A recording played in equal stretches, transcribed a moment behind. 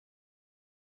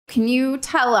Can you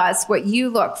tell us what you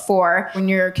look for when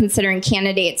you're considering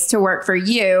candidates to work for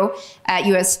you at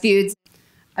US Foods?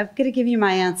 I'm going to give you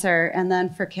my answer, and then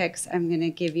for kicks, I'm going to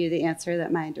give you the answer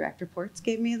that my direct reports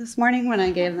gave me this morning when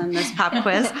I gave them this pop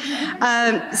quiz.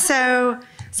 So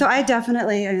I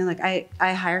definitely,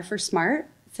 I hire for smart,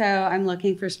 so I'm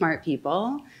looking for smart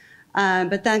people.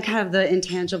 But then kind of the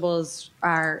intangibles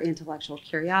are intellectual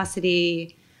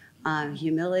curiosity,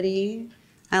 humility.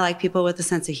 I like people with a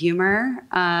sense of humor.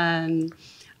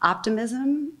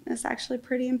 Optimism is actually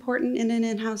pretty important in an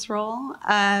in-house role.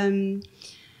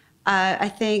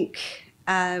 I think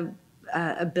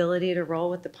ability to roll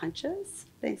with the punches,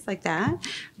 things like that.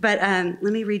 But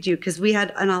let me read you, because we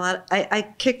had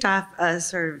I kicked off a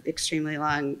sort of extremely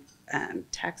long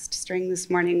text string this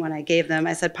morning when I gave them.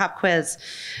 I said, pop quiz,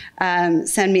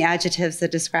 send me adjectives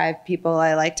that describe people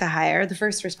I like to hire. The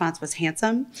first response was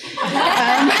handsome.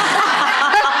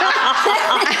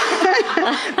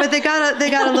 But they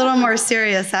got a little more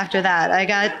serious after that. I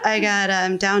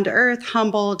got down to earth,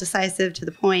 humble, decisive, to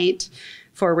the point,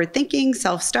 forward thinking,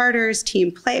 self-starters,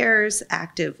 team players,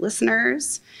 active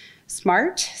listeners,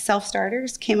 smart,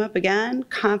 self-starters came up again,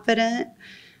 confident,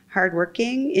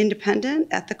 hardworking, independent,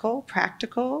 ethical,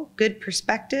 practical, good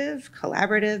perspective,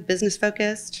 collaborative, business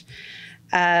focused.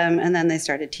 And then they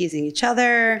started teasing each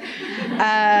other.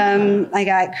 I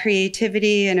got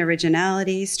creativity and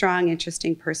originality, strong,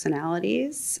 interesting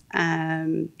personalities.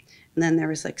 And then there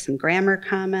was like some grammar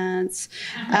comments.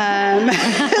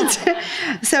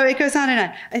 So it goes on and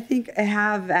on. I think I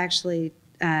have actually,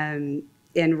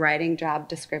 in writing job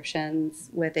descriptions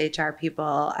with HR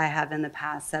people, I have in the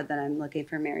past said that I'm looking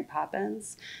for Mary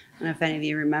Poppins. I don't know if any of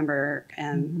you remember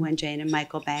when Jane and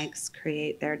Michael Banks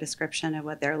create their description of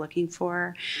what they're looking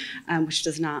for, which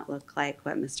does not look like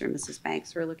what Mr. and Mrs.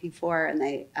 Banks were looking for. And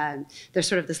there's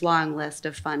sort of this long list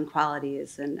of fun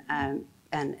qualities, and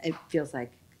it feels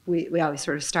like we always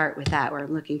sort of start with that, where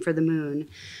I'm looking for the moon.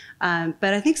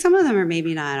 But I think some of them are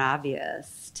maybe not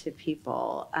obvious to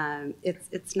people.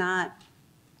 It's not.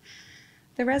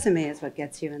 The resume is what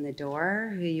gets you in the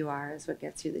door. Who you are is what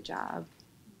gets you the job.